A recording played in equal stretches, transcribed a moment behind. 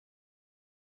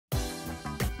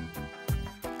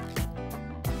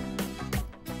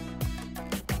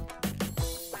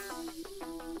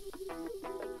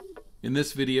In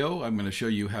this video, I'm going to show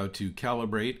you how to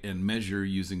calibrate and measure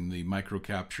using the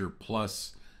MicroCapture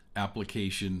Plus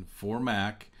application for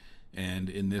Mac. And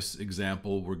in this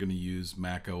example, we're going to use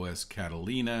Mac OS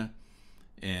Catalina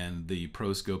and the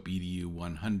ProScope EDU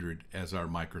 100 as our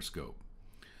microscope.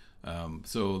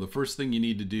 So the first thing you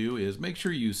need to do is make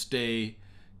sure you stay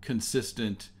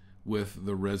consistent with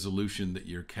the resolution that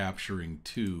you're capturing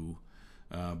to,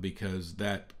 because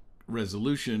that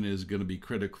resolution is going to be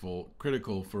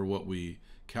critical for what we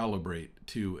calibrate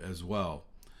to as well.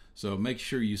 So make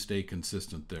sure you stay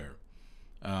consistent there.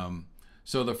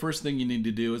 So the first thing you need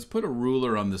to do is put a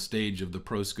ruler on the stage of the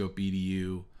ProScope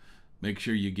EDU. Make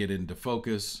sure you get into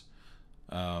focus.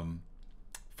 From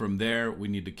there, we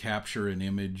need to capture an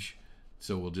image.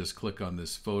 So we'll just click on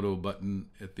this photo button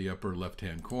at the upper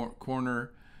left-hand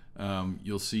corner.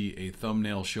 You'll see a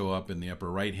thumbnail show up in the upper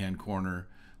right-hand corner.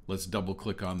 Let's double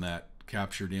click on that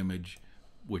captured image,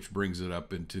 which brings it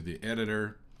up into the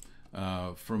editor.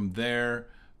 From there,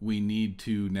 we need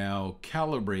to now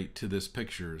calibrate to this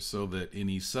picture so that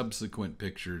any subsequent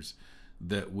pictures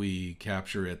that we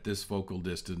capture at this focal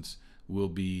distance will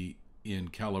be in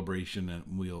calibration,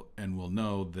 and we'll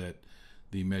know that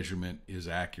the measurement is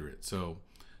accurate. So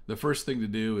the first thing to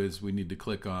do is we need to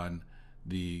click on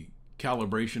the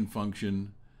calibration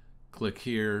function, click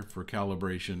here for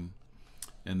calibration,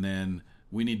 and then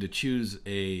we need to choose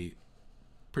a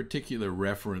particular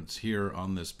reference here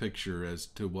on this picture as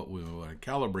to what we want to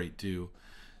calibrate to.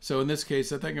 So in this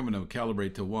case, I think I'm going to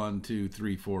calibrate to 1, 2,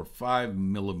 3, 4, 5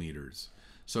 millimeters.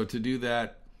 So to do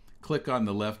that, click on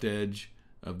the left edge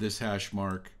of this hash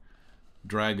mark,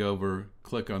 drag over,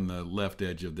 click on the left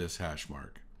edge of this hash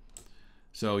mark.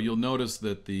 So you'll notice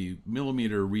that the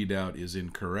millimeter readout is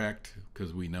incorrect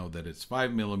because we know that it's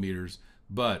 5 millimeters,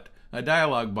 but a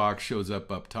dialog box shows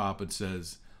up top and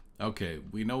says, okay,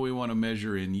 we know we want to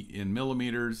measure in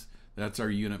millimeters. That's our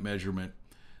unit measurement.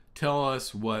 Tell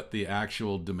us what the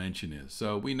actual dimension is.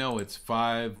 So we know it's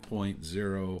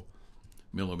 5.0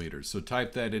 millimeters. So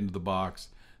type that into the box,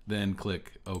 then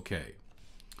click OK.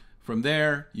 From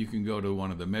there, you can go to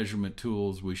one of the measurement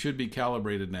tools. We should be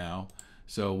calibrated now.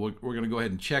 So we're going to go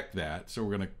ahead and check that. So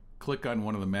we're going to click on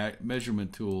one of the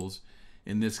measurement tools.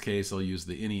 In this case, I'll use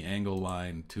the any angle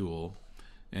line tool.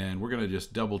 And we're going to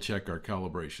just double check our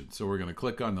calibration. So we're going to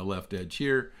click on the left edge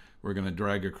here. We're going to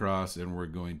drag across, and we're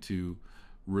going to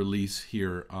release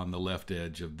here on the left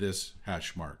edge of this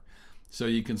hash mark. So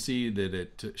you can see that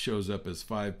it shows up as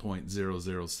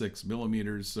 5.006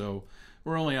 millimeters. So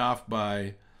we're only off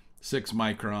by 6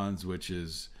 microns, which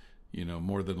is,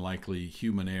 more than likely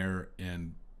human error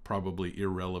and probably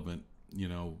irrelevant,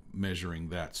 measuring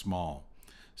that small.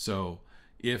 So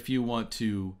if you want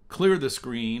to clear the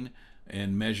screen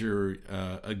and measure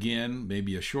again,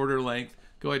 maybe a shorter length,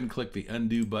 go ahead and click the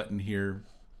undo button here.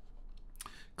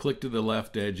 Click to the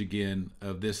left edge again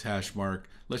of this hash mark.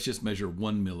 Let's just measure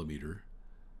 1 millimeter.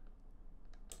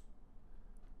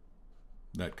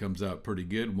 That comes out pretty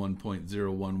good,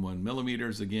 1.011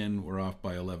 millimeters. Again, we're off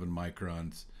by 11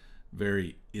 microns.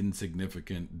 Very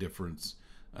insignificant difference.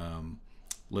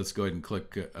 Let's go ahead and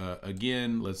click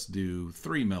again. Let's do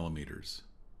 3 millimeters.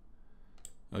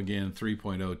 Again,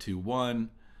 3.021.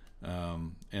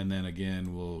 And then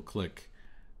again, we'll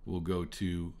go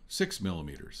to 6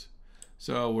 millimeters.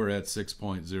 So we're at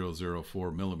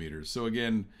 6.004 millimeters. So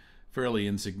again, fairly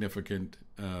insignificant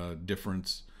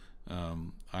difference.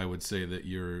 I would say that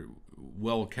you're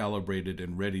well calibrated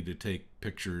and ready to take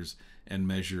pictures and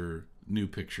measure new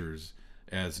pictures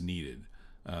as needed.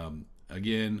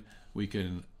 Again, we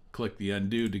can click the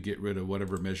undo to get rid of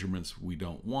whatever measurements we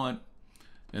don't want.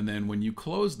 And then when you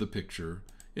close the picture,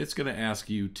 it's going to ask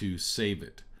you to save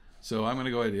it. So I'm going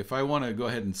to go ahead, if I want to go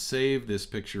ahead and save this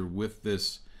picture with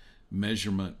this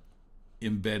measurement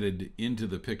embedded into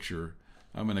the picture,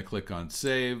 I'm going to click on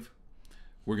save.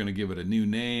 We're going to give it a new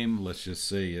name. Let's just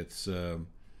say it's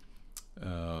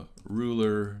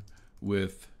ruler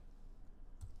with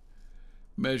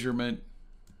measurement.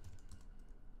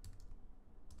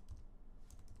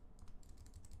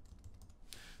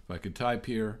 If I could type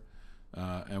here,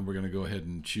 and we're going to go ahead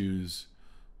and choose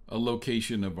a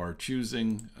location of our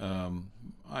choosing.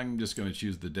 I'm just going to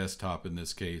choose the desktop in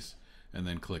this case, and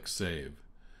then click save.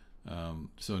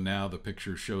 So now the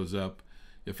picture shows up.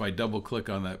 If I double click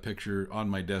on that picture on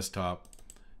my desktop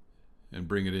and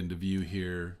bring it into view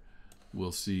here,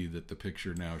 we'll see that the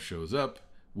picture now shows up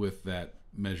with that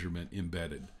measurement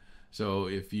embedded. So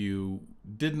if you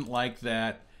didn't like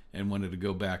that and wanted to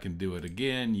go back and do it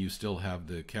again, you still have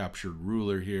the captured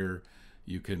ruler here.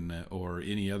 You can, or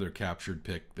any other captured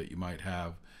pic that you might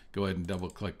have, go ahead and double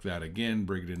click that again,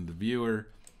 bring it into the viewer,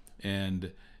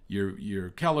 and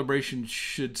your calibration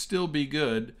should still be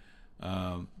good,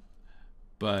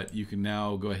 but you can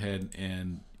now go ahead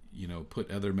and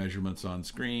put other measurements on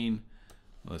screen.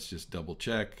 Let's just double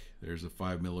check. There's a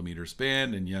 5 millimeter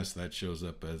span, and yes, that shows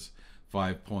up as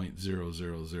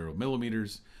 5.000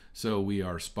 millimeters. So we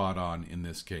are spot on in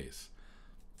this case.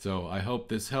 So I hope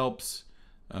this helps.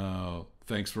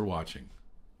 Thanks for watching.